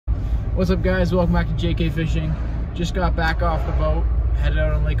What's up, guys? Welcome back to JK Fishing. Just got back off the boat, headed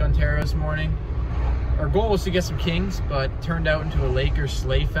out on Lake Ontario this morning. Our goal was to get some kings, but turned out into a Lakers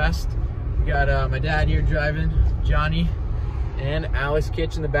sleigh fest. We got my dad here driving, Johnny, and Alex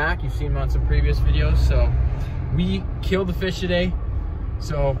Kitch in the back. You've seen him on some previous videos. So we killed the fish today.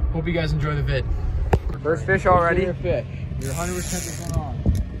 So hope you guys enjoy the vid. First fish already. You're 100% on.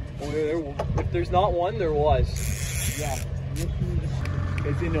 If there's not one, there was. Yeah.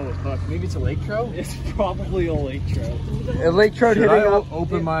 They didn't know it was hooked. Maybe it's a lake trout? It's probably a lake trout. A lake trout hitting up.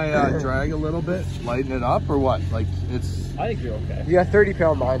 Open my drag a little bit, lighten it up, or what? Like it's. I think you're okay. You got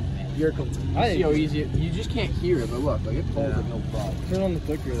 30-pound line. You're I see how easy you just can't hear it, but look, like it pulls it no problem. Turn on the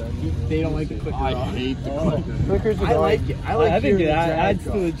clicker then. They don't like the clicker. I hate the clicker. Clickers are I like it. I think it adds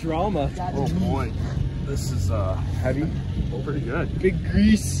to the drama. Oh boy, this is heavy. Pretty good. Big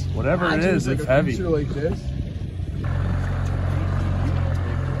grease. Whatever it is, it's heavy. Like this.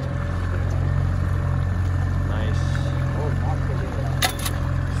 Nice.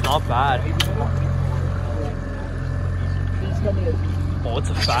 It's not bad. Oh, it's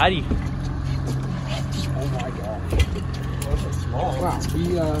a fatty. Oh my god. Small. Wow. He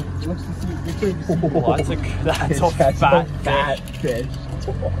looks to see. Oh, that's a fat fish.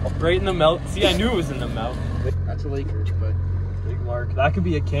 Right in the mouth. See, I knew it was in the mouth. That's a Lakers, but Big lark. That could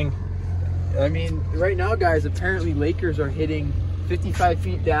be a king. I mean, right now, guys, apparently Lakers are hitting 55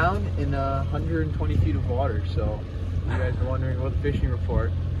 feet down in 120 feet of water. So you guys are wondering about the fishing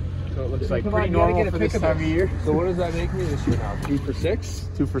report. So it looks like pretty normal for this time of year. So what does that make me this year now? 2 for 6?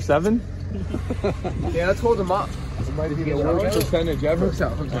 2 for 7? Yeah, let's hold them up. It might be the worst percentage ever on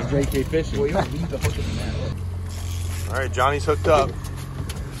JK Fishing. Well, you don't need the hook in the net. All right, Johnny's hooked up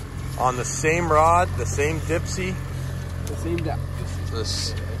on the same rod, the same dipsy. The same depth.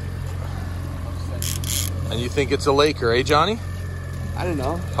 This. And you think it's a Laker, eh, Johnny? I don't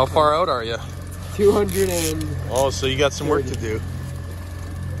know. How far out are you? 200 and... Oh, so you got some work to do.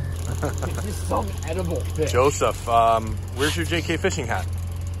 It's just some edible fish. Joseph, where's your JK Fishing hat?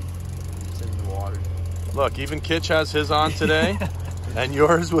 It's in the water. Look, even Kitch has his on today. And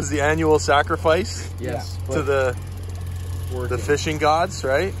yours was the annual sacrifice Yes. to the fishing gods,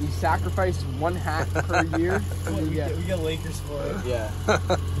 right? You sacrifice one hat per year. And We get Lakers for it. yeah.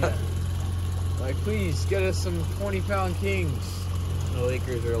 Yeah. Like, please get us some 20-pound kings. And the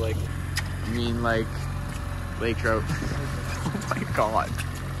Lakers are like, you mean like lake trout? Oh my god.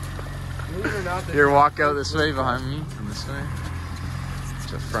 Believe it or not, here, walk out this way behind me, from this way.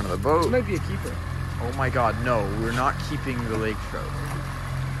 To the front of the boat. This might be a keeper. Oh my god, no, we're not keeping the lake trout.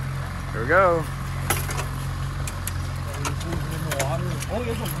 Here we go. Oh,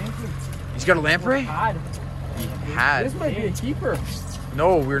 there's a lamprey. He's got a lamprey? Had. He had. This might be a keeper.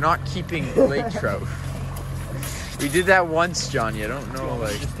 No, we're not keeping lake trout. We did that once, Johnny. I don't know,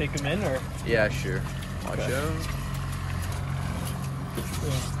 like. Just take him in, or? Yeah, sure. Watch out.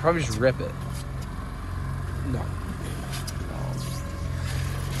 Probably just rip it. No.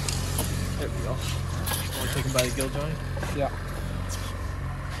 There we go. Want to take him by the gill, Johnny? Yeah.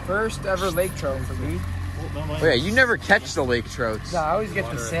 First ever lake trout for me. Oh, yeah, you never catch the lake trouts. No, I always get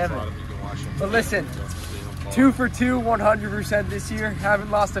the salmon. But listen, 2 for 2, 100% this year. Haven't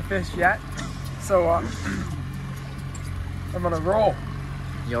lost a fish yet. So I'm on a roll.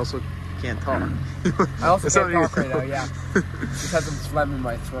 You also can't talk. I also can't talk right now, yeah. Just had some phlegm in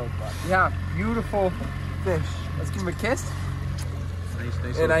my throat. But yeah, beautiful fish. Let's give him a kiss.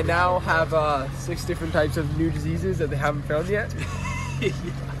 Nice and I now have 6 different types of new diseases that they haven't found yet. Yeah.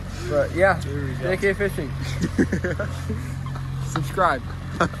 But yeah, JK Fishing. Subscribe.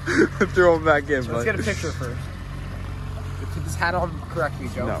 Throw them back in. So let's get a picture first. Put this hat on correctly,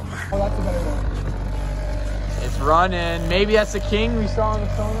 Joe. No. Oh, that's a better one. It's running. Maybe that's the king we saw on the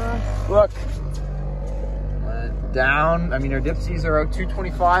sonar. Look. Down. I mean, our dipsies are out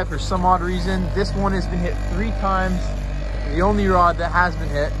 225 for some odd reason. This one has been hit 3 times. The only rod that has been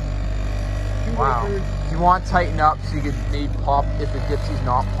hit. Wow. If you want to tighten up so you could maybe pop if the dipsy's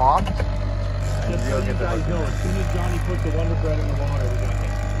not popped. Just so you guys know, as soon as Johnny put the Wonder Bread in the water, we got hit.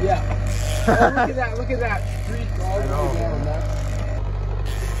 Yeah. Oh, look at that. Look at that streak all the way down.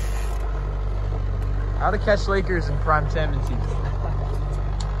 How to catch Lakers in prime salmon season.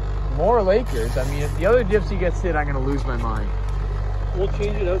 More Lakers. I mean, if the other dipsy gets hit, I'm going to lose my mind. We'll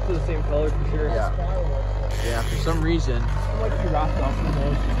change it out to the same color for sure. Yeah. Yeah, for some reason. I like to be wrapped off the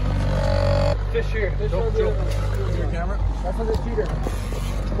nose. Fish here. Fish over here. Your camera? That's a cheater.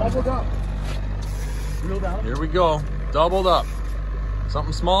 Doubled up. Reel down. Here we go. Doubled up.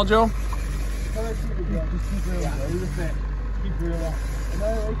 Something small, Joe? Another cheater, yeah. Just keep reeling. Yeah, leave it fit. Keep reeling.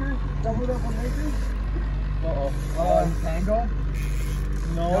 Another Lakers? Doubled up on Lakers? Uh-oh. Tango?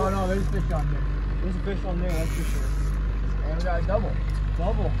 No, there's a fish on there. There's a fish on there, that's for sure. And we got a double.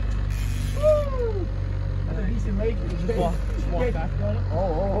 Double. Woo! That's a decent lake. Just walk back on it.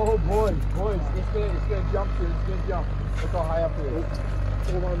 Oh, boys. It's gonna jump to it. It's gonna jump. Look how high up it is.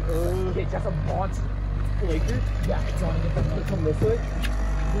 Hold on. Okay, just a monster. Laker? Yeah, it's on. Come this way.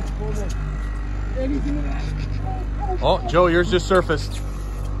 Anything in that? Oh, Joe, yours just surfaced.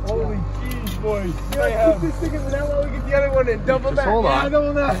 Holy jeez, boys. Yeah, keep this thing in that while we get the other one in. Double Just that. hold on. Yeah,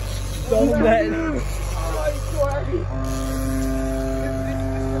 double that. Double that. Oh, he's so heavy.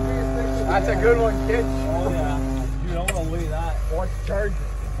 That's a good one, kid. Oh, yeah. Dude, I want to weigh that. What's charging?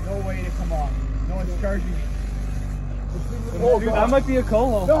 No way to come on. No one's charging me. Oh, dude, that might be a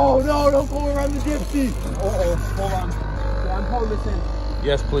coho. No, don't go around the dipsy. Uh-oh, hold on. Yeah, I'm pulling this in.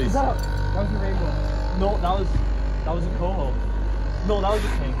 Yes, please. That was a rainbow. No, that was a coho. No, that was a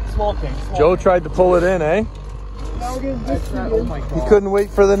king. Small king. Joe tried to pull it in, eh? Now we're getting dipsy. Oh my god. He couldn't wait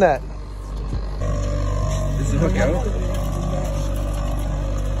for the net. Does it hook out?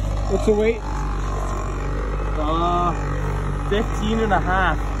 What's the weight? 15 and a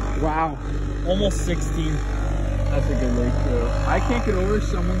half. Wow. Almost 16. That's a good weight too. I can't get over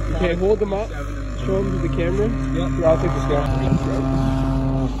someone. Okay, hold them up. Show them to the camera. Yep. Here, I'll take the scale.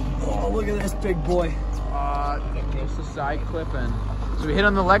 Oh, look at this big boy. Just the side clip and so we hit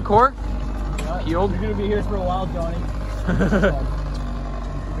on the leg core. Peeled. You're gonna be here for a while, Johnny.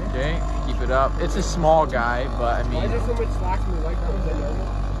 Okay, keep it up. It's a small guy, but I Why mean. is there so much slack in the leg cores?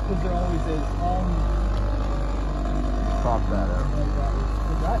 Because there always is. Pop that up.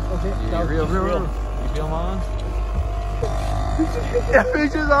 Is that okay? Yeah, real. You feel him on? Yeah,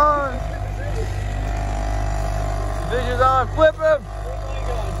 fish is on. Fish is on. Flip him.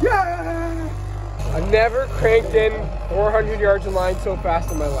 Yeah! I've never cranked in 400 yards of line so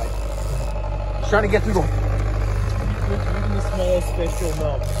fast in my life. Just trying to get through. Even the smallest fish will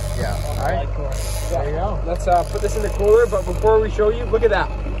melt. Yeah. All right. There you go. Let's put this in the cooler, but before we show you, look at that.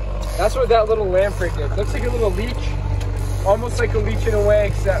 That's what that little lamprey did. Looks like a little leech. Almost like a leech in a way,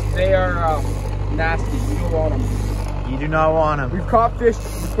 except they are nasty. You don't want them. You do not want him. We've caught fish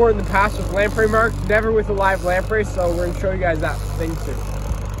before in the past with lamprey mark, never with a live lamprey, so we're going to show you guys that thing too.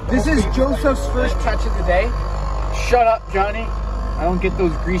 This is Joseph's first catch of the day. Shut up, Johnny. I don't get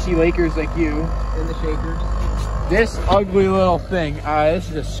those greasy Lakers like you in the shakers. This ugly little thing. This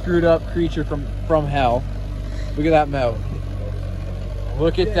is a screwed up creature from hell. Look at that mouth.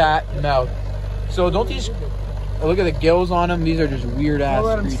 Look at that mouth. So don't these... Look at the gills on them. These are just weird ass I'll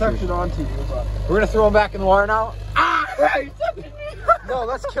let him creatures. suction onto you. We're gonna throw them back in the water now. No,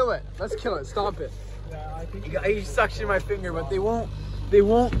 let's kill it. Let's kill it. Stomp it. He suctioned my finger, but they won't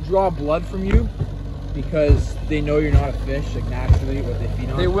draw blood from you because they know you're not a fish, like naturally what they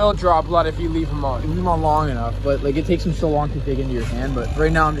feed on. They will draw blood if you leave them on. Leave them on long enough, but like it takes them so long to dig into your hand. But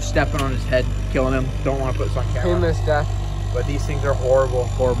right now I'm just stepping on his head, killing him. Don't want to put this on camera. Painless death. But these things are horrible,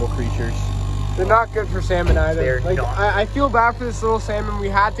 horrible creatures. They're not good for salmon either. They're Like not. I feel bad for this little salmon. We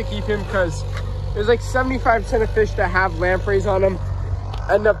had to keep him because there's like 75% of fish that have lampreys on them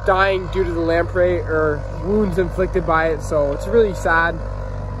end up dying due to the lamprey or wounds inflicted by it. So it's really sad.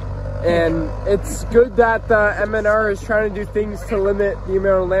 And it's good that the MNR is trying to do things to limit the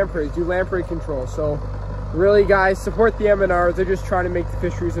amount of lampreys, do lamprey control. So really, guys, support the MNR. They're just trying to make the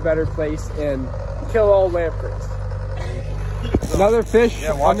fisheries a better place and kill all lampreys. Another fish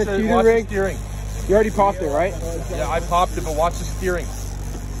on the teeter rig. Steering. You already popped it, right? Yeah, I popped it, but watch the steering.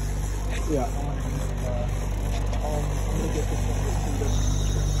 Yeah.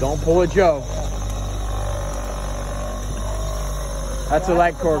 Don't pull a Joe. That's a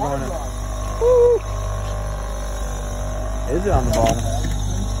leg cord going in. Woo. Is it on the bottom?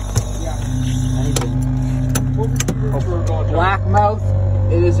 Anything. Blackmouth.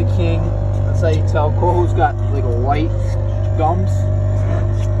 It is a king. That's how you tell. Coho's got like a white gums.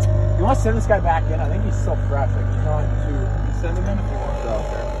 You want to send this guy back in? I think he's still fresh. Like he's not too. You send him in if you want. So,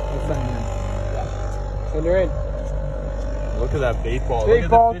 we'll send him in. Yeah. Send her in. Look at that bait ball. Bait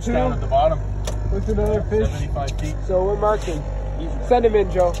Look ball at the fish too. down at the bottom. What's another fish? 75 feet. So we're marking. Send him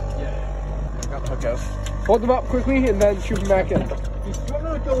in, Joe. Got hook out. Hold them up quickly and then shoot him back in. He's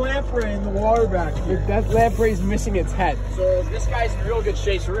swimming with the lamprey in the water back here. That lamprey's missing its head. So this guy's in real good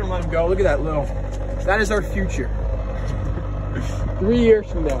shape, so we're gonna let him go. Look at that little. That is our future. 3 years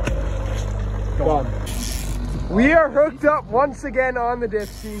from now. Gone. We are hooked up once again on the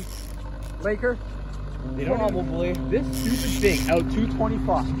Dipsy. Laker? They don't probably. This stupid thing out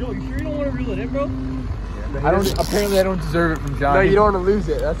 225. Joe, you sure you don't want to reel it in, bro? I don't. Apparently, I don't deserve it from Johnny. No, you don't want to lose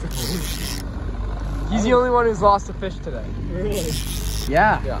it. That's the thing. He's the only one who's lost a fish today.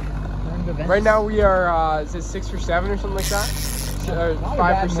 Yeah. Yeah. Right now we are, is it 6 or 7 or something like that?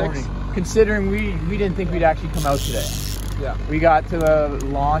 5 or 6. Considering we didn't think we'd actually come out today. Yeah. We got to the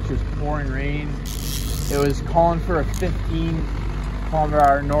launch, it was pouring rain. It was calling for a 15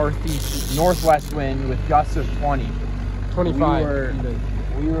 kilometer northwest wind with gusts of 20. 25.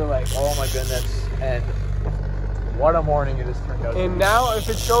 We were like, oh my goodness. And what a morning it has turned out. And now, if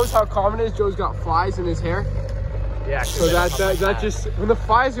it shows how calm it is, Joe's got flies in his hair. Yeah. So that just, when the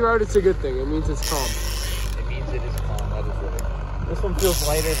flies are out, it's a good thing. It means it's calm. It means it is calm. That is right. This one feels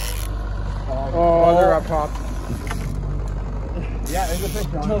lighter. Oh, they're up top. Yeah, there's a fish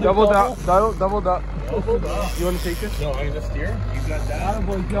on. Double duck. You want to take this? No, I'm gonna steer. You got that?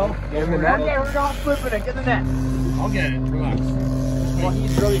 Attaboy, Joe. Get in the net. Okay, we're not flipping it. Get in the net. I'll get it. Relax. Well,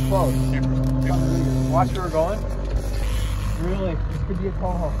 he's really close. Watch where we're going. Really? This could be a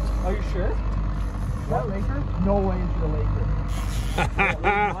coho. Are you sure? Is that Laker? No way into the Laker.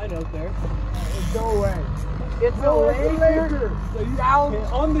 Line out there. There's no way. It's a Laker. Down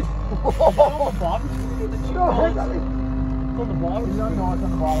on the bottom. No, it's on the bottom. No, it's on the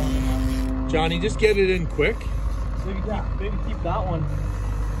bottom. Johnny, just get it in quick. Maybe keep that one.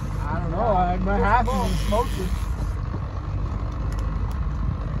 I don't know. I might have to smoke it.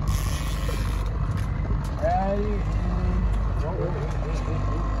 Ready?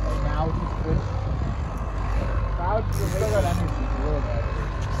 Now he's good. Still got energy.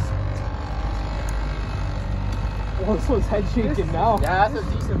 Well, this one's head shaking now. Yeah, that's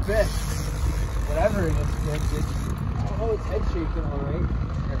a decent fish. Whatever it is, it's oh, it's head shaking, all right.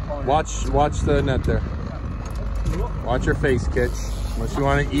 Watch the net there. Watch your face, Kitch. Unless you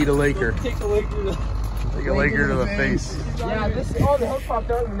want to eat a Laker. Take a Laker to the, to the face. Yeah, the hook popped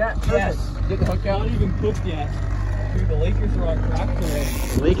out in the net. Yes. Did the hook out? Not even cooked yet. Dude, the Lakers are on crack today.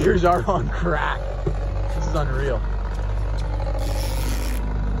 Lakers are on crack. This is unreal.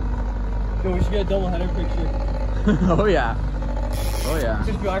 Yo, we should get a double header picture. Oh yeah. Oh yeah.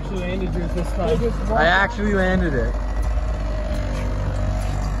 Just you actually landed yours this time. I actually landed it.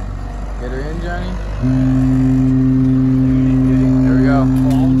 Get her in, Johnny. There we go.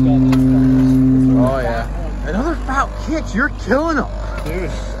 Oh yeah. Another foul Kitch. You're killing them.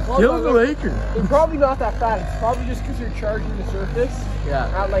 Dude. Kill the Lakers. They're probably not that fat. It's probably just because you're charging the surface. Yeah.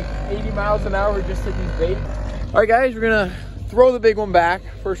 At like 80 miles an hour just to these bait. All right, guys, we're gonna throw the big one back.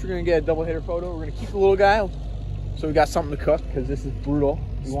 First, we're gonna get a double hitter photo. We're gonna keep the little guy, so we got something to cook because this is brutal.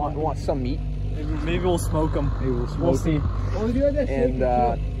 We want some meat. Maybe we'll smoke them. Maybe we'll smoke them. Well, we do have that And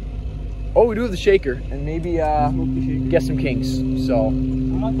oh, we do have the shaker, and maybe get some kings. So we're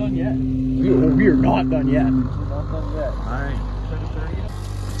not done yet. We are not done yet. We're not done yet. All right.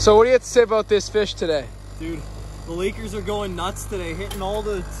 So what do you have to say about this fish today? Dude, the Lakers are going nuts today, hitting all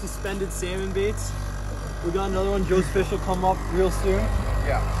the suspended salmon baits. We got another one. Joe's fish will come up real soon.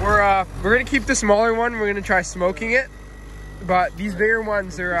 Yeah, we're gonna keep the smaller one. We're gonna try smoking it, but these bigger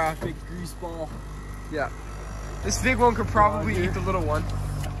ones are big grease ball. Yeah, this big one could probably eat the little one.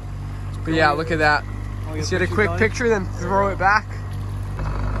 But yeah, look at that. Just get a quick picture, then throw it back.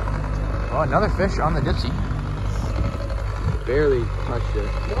 Oh, another fish on the dipsy. Barely touched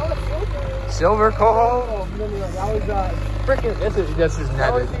it. Silver coho. Oh, no, that was Freaking, this is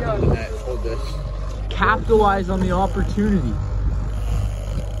netted. Hold this. Capitalize on the opportunity.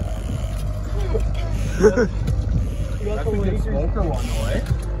 That's a good smoker one, though, eh?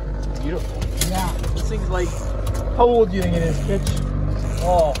 Beautiful. Yeah. This thing's like, how old do you think it is, Kitch?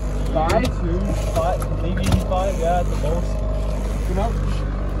 Oh, 5? 5, maybe 5, yeah, at the most. Good enough?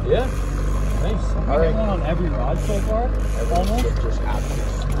 Yeah. Nice. All right. One on every rod so far. Almost. Just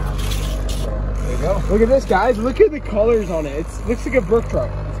absolutely smashed. There you go. Look at this, guys. Look at the colors on it. It looks like a brook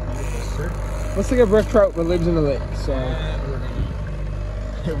trout. Looks like a brook trout that lives in the lake. So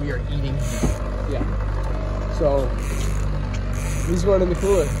we are eating. Yeah. So he's going in the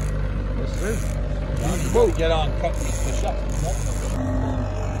cooler. Yes, sir. Whoa. Get on, cut these fish up.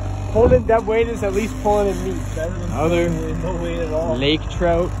 Holding that weight is at least pulling in meat. Other No weight at all. lake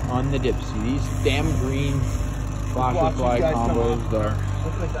trout on the dipsy. These damn green flasher fly combos. The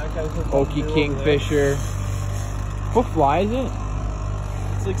Looks like that guy's Okie Kingfisher. What fly is it?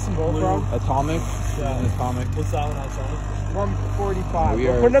 It's like some blue. Atomic? Yeah. Atomic. What's that one outside? 145. We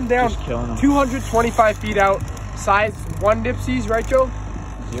We're are putting them down just killing them. 225 feet out. Size 1 dipsies, right, Joe?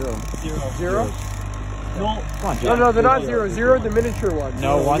 0. 0? No. Come on, No, they're not 0. 0, the miniature ones.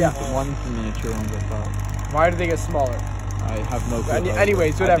 No, one's Yeah. the miniature ones, I thought. Why do they get smaller? I have no clue.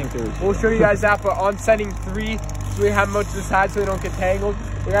 Anyways, I whatever. think there was We'll 0. show you guys that, but on setting 3, so we have them out to the side so they don't get tangled.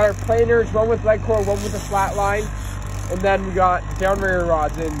 We got our planers, one with lead core, one with a flat line. And then we got downrigger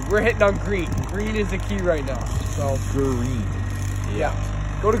rods, and we're hitting on green. Green is the key right now. So Green. yeah.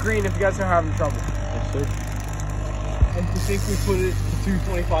 Go to green if you guys are having trouble. Yes, sir. And to think we put it to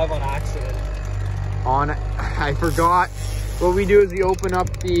 225 on accident. I forgot. What we do is we open up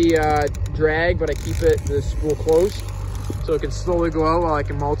the drag, but I keep the spool closed so it can slowly go out while I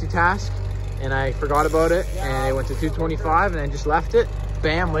can multitask. And I forgot about it, and it went to 225, and then just left it.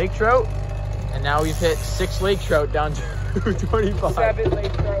 Bam, lake trout. And now we've hit 6 lake trout down to 225. 7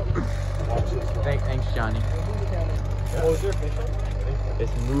 lake trout. Thanks, Johnny. Oh, is there fish?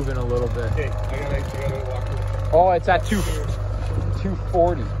 It's moving a little bit. Okay, I gotta walk through. Oh, it's at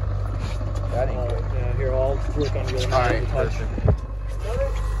 240. That ain't good. Yeah, here, I'll work on the other. All right, perfect. Another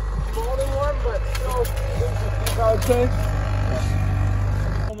smaller one, but still, I would say.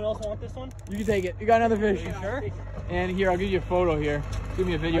 Someone else want this one? You can take it. You got another fish. You sure? And here, I'll give you a photo here. Give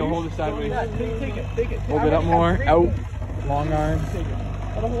me a video. Hold it sideways. Take it. Hold it up more. Out. Long arm.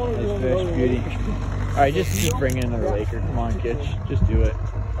 I don't want to Nice fish. Beauty. All right, just bring in another laker. Come on, Kitch. Just do it.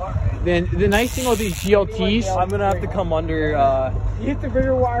 Then the nice thing with these GLTs, I'm gonna have to come under. You hit the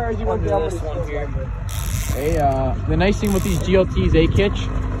bigger wire as you went down this one here. the nice thing with these GLTs, Kitch,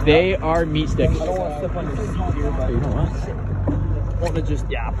 they are meat sticks. I don't want to step on your seat here, but You know what? I want to just.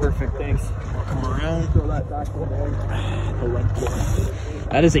 Yeah, perfect. Thanks. Come around. Throw that back over.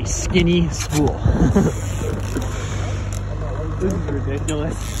 That is a skinny spool. This is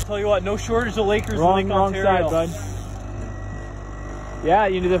ridiculous. Tell you what, no shortage of Lakers in Lake Wrong Ontario. side, bud. Yeah,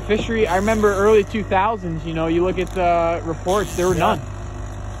 you know, the fishery, I remember early 2000s, you know, you look at the reports, there were none.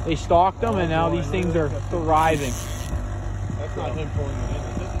 They stocked them, and now these things are thriving. That's not him pulling it in,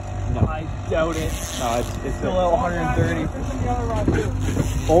 is it? No, I doubt it. no, it's Still at 130.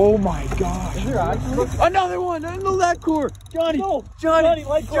 oh my gosh. Is there actually? Another one, in the lead core. Johnny, No, Johnny,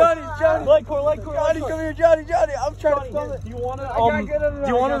 light core. Johnny. Light core, light core. Johnny, come here, Johnny. I'm trying to film it. Do you want to? I gotta get under that.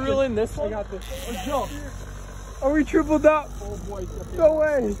 Do you want I to got reel this. in this one? I got this. Let's go. Are we tripled up? Oh boy, No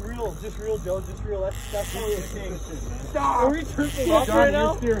way. just reel, Joe. Just reel. That's really the king. Stop. Are we tripled up right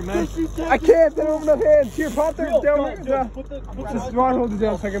now? I can't. They don't have enough hands. Here, pop them Reel, down. Joe, put the Just Ron, hold it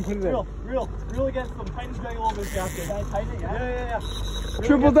down so I can put it in. Reel against them. Tighten drag a little bit, Captain. Tighten it, yeah.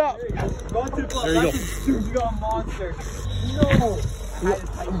 Tripled up. Go on to the club. There you go. You got a monster. No. I had to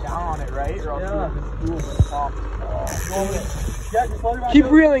tighten down on it, right? Or else Yeah. the spool would pop. Yeah, just let it back Keep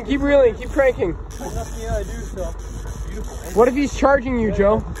out. reeling. Keep reeling. Keep cranking. There's nothing I do, so. What if he's charging you,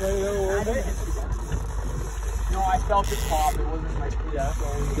 Joe? Let it go a little bit. No, I felt it pop. It wasn't like, Yeah.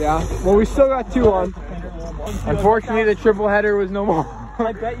 Yeah. Well, we still got 2 on. Unfortunately, the triple header was no more.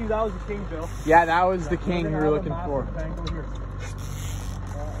 I bet you that was the king, Bill. yeah, that was the king we were looking for.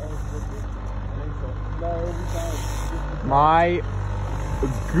 My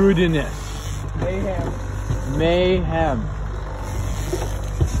goodness. Mayhem.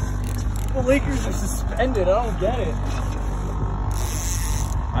 The Lakers are suspended. I don't get it.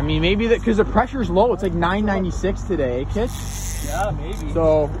 I mean, maybe that because the pressure's low. It's like 996 today, Kitch. Yeah, maybe.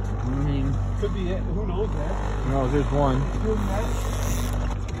 So, I mean, Could be it. Who knows, man? no, there's one.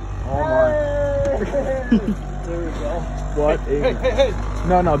 Oh my. There we go. What? Hey.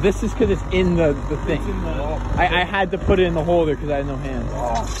 No, this is because it's in the thing. It's in the... I had to put it in the holder because I had no hands.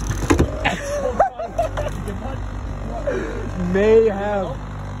 Mayhem.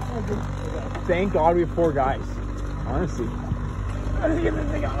 Thank God we have 4 guys. Honestly.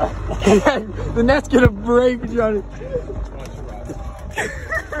 The net's gonna break, Johnny.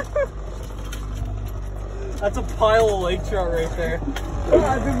 That's a pile of lake trout right there. The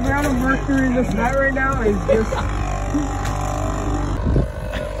amount of mercury in this net right now is just...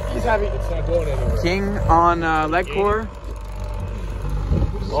 He's happy it's not going anywhere. King on leg core.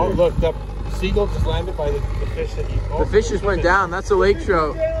 Oh, look, that seagull just landed by the fish that he... The fish just went down. That's a lake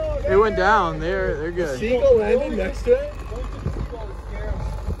trout. They went down. They're good. Seagull landed next to it?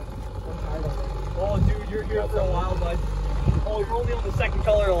 Oh, dude, you're here for a while, bud. Oh, you're only on the second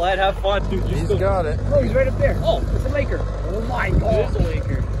color of lead. Have fun, dude. He's got it. Oh, he's right up there. Oh, it's a Laker. Oh my God. It is a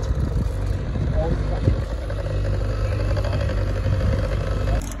Laker.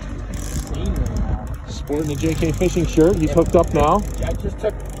 Sporting the JK fishing shirt. He's hooked up now. I just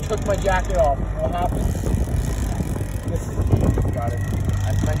took my jacket off. What happened? This is got it.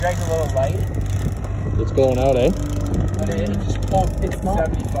 My drag's a little light, It's going out, eh? but it just pulled. It's not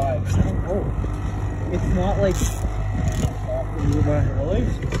 75. It's not like... Really?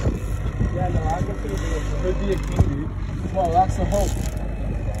 Yeah, no, I can see it. Could be a king, dude. Well, that's the hope.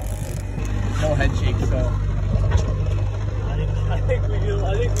 No head shake, so. I think we know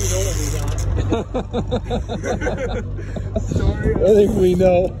what we got. Sorry. I think we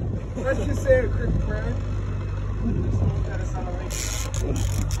know. Let's just say a quick prayer.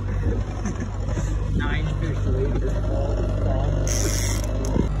 9 fish later.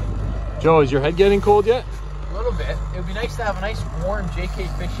 Joe, is your head getting cold yet? A little bit. It would be nice to have a nice warm JK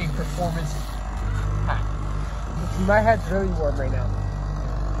Fishing performance hat. My head's really warm right now.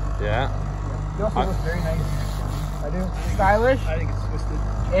 Yeah. You also look very nice. I do. Stylish. I think it's twisted.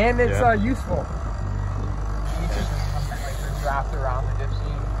 And it's useful. You just wrapped around the dipsy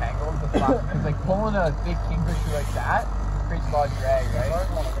and tangled. It's like pulling a big kingfisher like that creates a lot of drag, right?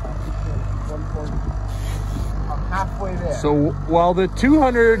 I'm halfway there. So while the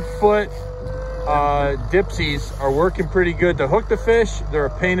 200-foot dipsies are working pretty good to hook the fish, they're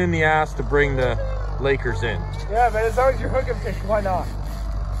a pain in the ass to bring the Lakers in. Yeah, but as long as you're hooking fish, why not?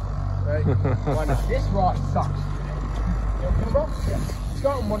 Right? Why not? This rod sucks. It's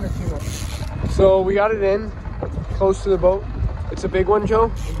gotten 1 or 2 more. So we got it in, close to the boat. It's a big one, Joe.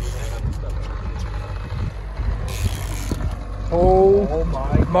 Oh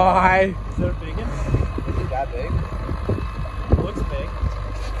my. Is that a big one? Is it that big? It looks big.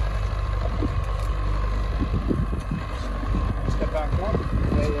 Step back more.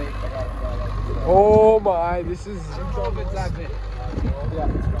 Oh my, this is... I don't know if it's that big. Yeah.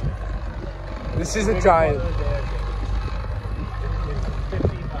 This is a giant.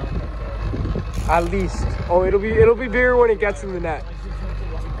 15 pounds. At least. Oh, it'll be bigger when it gets in the net.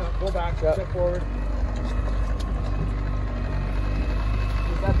 Go back, Yep. step forward.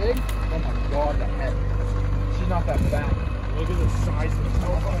 Is that big? Oh my god, the head. She's not that fat. Look at the size of the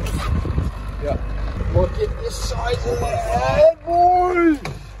top. Yeah. Look at the size of the head, boys!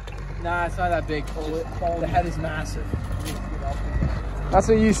 Nah, it's not that big. The head is massive. That's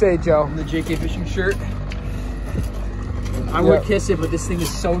what you say, Joe. The JK Fishing shirt. I would kiss it, but this thing is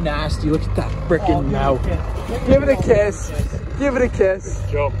so nasty. Look at that frickin' mouth. Give it a kiss. Give it a kiss.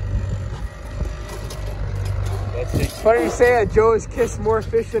 Joe. It's funny you say that. Joe has kissed more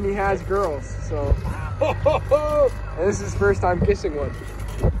fish than he has girls. So, and this is his first time kissing one.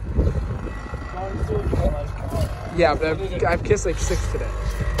 Yeah, but I've kissed like 6 today.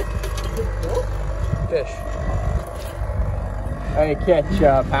 Fish. Hey, catch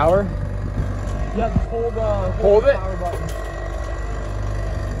power. Yeah, just hold Hold the it. power button.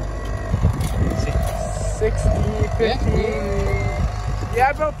 60, 15.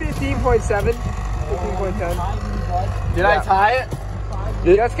 Yeah, about 15.7. 15.10. Did I tie it?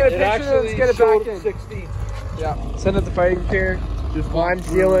 Let's get a picture. Let's get it back in. 16. Yeah. Send it to fighting pier. Just line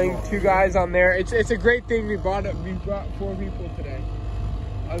dealing. 2 guys on there. It's a great thing we brought 4 people today.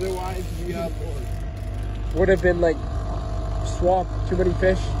 Otherwise, we would have been like swamped. Too many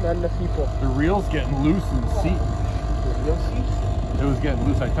fish, not enough people. The reel's getting loose in the seat. The real seats? It was getting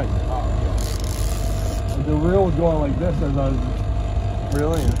loose, I tightened it. Oh, yeah. The reel was going like this as I was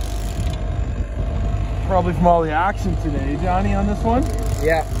reeling. Probably from all the action today, Johnny, on this one?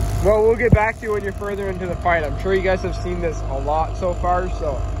 Yeah. Well, we'll get back to you when you're further into the fight. I'm sure you guys have seen this a lot so far,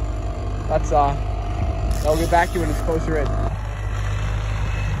 so that's I'll get back to you when it's closer in.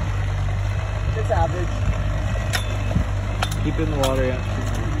 It's average. Keep it in the water, yeah.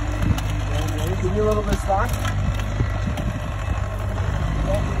 Give you a little bit of stock.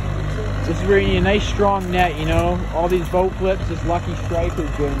 This is where you need a nice strong net, you know. All these boat flips, this Lucky Strike has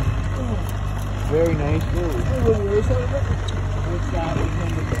been very nice.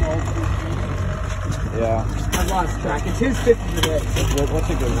 Yeah. I lost track. It's his 50 today. What's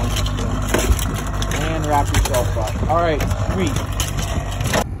a good one? And wrap yourself up. All right, sweet.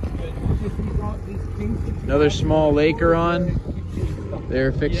 Another small Laker on.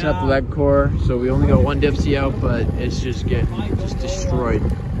 They're fixing up the leg core, so we only got 1 dipsy out, but it's just getting destroyed.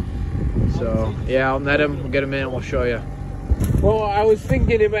 So yeah, I'll net him. We'll get him in and we'll show you. Well, I was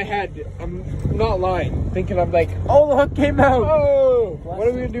thinking in my head, I'm not lying, thinking I'm like, oh, the hook came out. Oh, what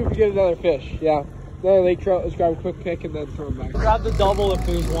are we gonna do if we get another fish? Yeah, another lake trout. Let's grab a quick pick and then throw him back. Grab the double if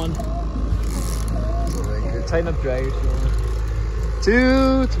there's one. Tighten up draggers.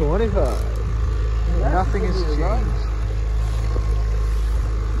 225. Nothing has changed.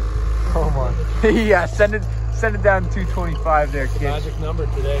 Come on. Yeah, send it down to 225 there, kid. Magic number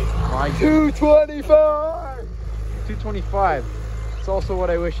today. My 225. 225. It's also what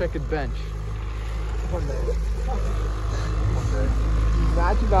I wish I could bench. One day.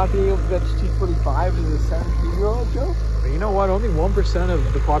 Imagine not being able to bench 225 as a 17-year-old, Joe. But you know what? Only 1%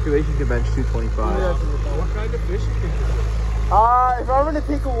 of the population can bench 225. What kind of fish can you If I'm gonna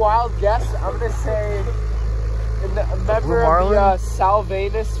take a wild guess, I'm gonna say a member of marlin? the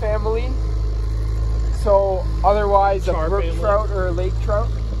Salvanus family. So otherwise a Char brook family. trout or a lake trout.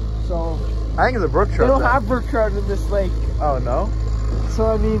 So I think it's a brook trout. they don't then. have brook trout in this lake. Oh no. So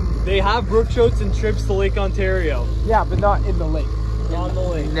I mean, They have brook trout and trips to Lake Ontario. yeah, but not in the lake. On the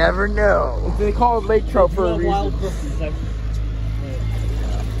lake. Never know. They call it lake trout for a Wild reason. brookies.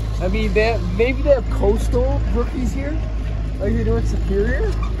 I mean, maybe they have coastal rookies here, like you're doing Superior,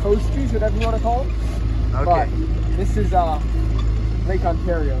 coasties, whatever you want to call them. Okay. But this is Lake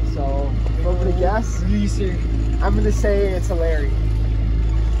Ontario, so if I'm gonna guess, I'm gonna say it's a Larry.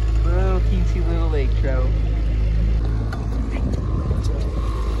 Little teensy little lake trout.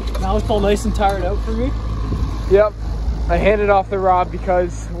 Now it's all nice and tired out for me. Yep. I handed off the rod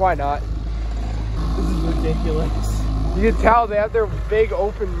because why not? This is ridiculous. You can tell they have their big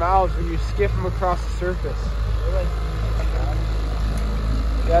open mouths when you skip them across the surface.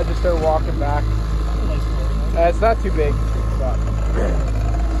 Yeah, just start walking back. It's not too big, but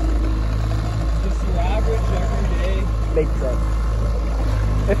Just your average every day lake trout.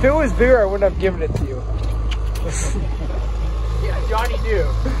 If it was bigger, I wouldn't have given it to you. Yeah, Johnny knew.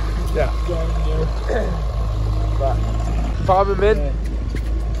 Yeah. But bob him in.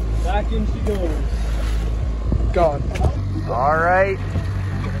 back in she goes. Gone. All right,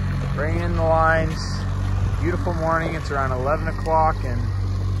 bringing in the lines. Beautiful morning. It's around 11 o'clock and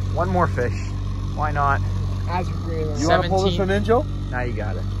one more fish. Why not? As we bring it on. You want to pull this one in, Joe? Now you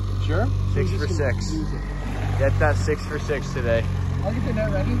got it. Sure. 6 for 6. Get that 6 for 6 today. I'll get the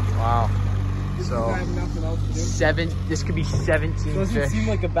net ready. Wow. So I have nothing else to do. This could be 17 Doesn't fish. seem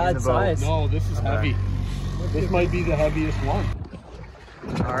like a in bad the boat. size. No, this is heavy. This might be the heaviest one.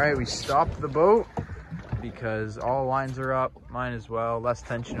 All right, we stopped the boat because all lines are up. Mine as well. Less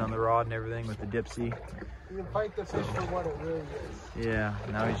tension on the rod and everything with the dipsy. You can fight the fish for what it really is. Yeah,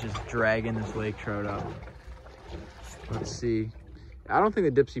 now he's just dragging this lake trout up. Let's see. I don't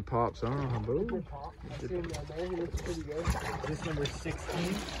think the dipsy pops. I don't know how big. I see him down there. He looks pretty good. This number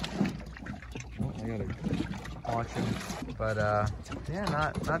 16. Oh, I gotta Watch him, but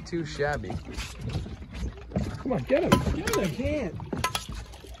yeah, not too shabby. Come on, get him. Get him. I can't.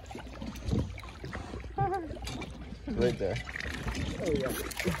 Right there. Oh, yeah.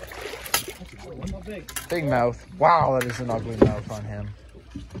 Big mouth. Wow, that is an ugly mouth on him.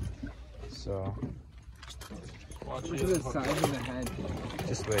 So Look at the size of the head.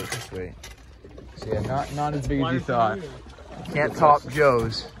 just wait. So yeah, not as big as you thought. Can't top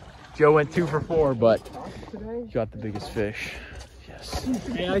Joe's. Joe went 2 for 4, but got the biggest fish. Yes.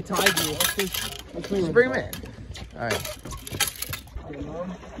 Hey, I tied you. Just bring him in. All right.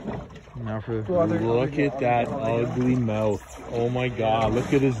 Now for look at that ugly mouth. Oh my god,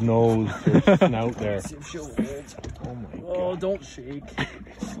 look at his nose, his snout there. Oh my god. Oh, don't shake.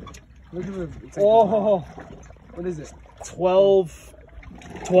 Look at the. It's like Oh, what is it? 12.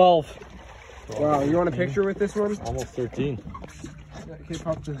 Wow, you want a picture with this one? Almost 13. Can you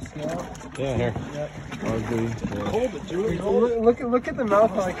pop the scale? Yeah, here. Ugly. Yeah. Hold it, Julie. Look at the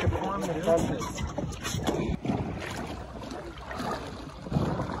mouth like the palm of the front.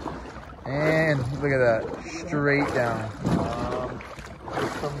 and look at that, straight down.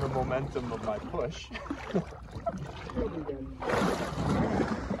 Just from the momentum of my push.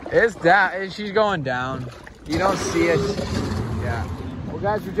 It's that. She's going down. You don't see it. Yeah. Well,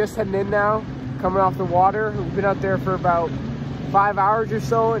 guys, we're just heading in now, coming off the water. We've been out there for about 5 hours or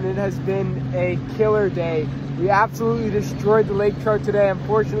so, and it has been a killer day. We absolutely destroyed the lake trout today.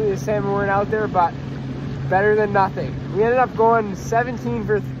 Unfortunately, the salmon weren't out there, but better than nothing. We ended up going 17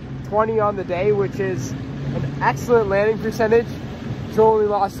 for 20 on the day, which is an excellent landing percentage. Joe only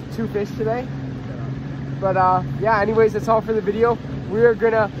lost 2 fish today. But yeah, anyways, that's all for the video. We are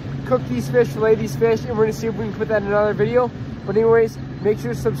gonna cook these fish, fillet these fish, and we're gonna see if we can put that in another video. But anyways, make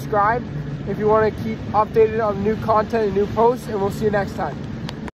sure to subscribe if you want to keep updated on new content and new posts, and we'll see you next time.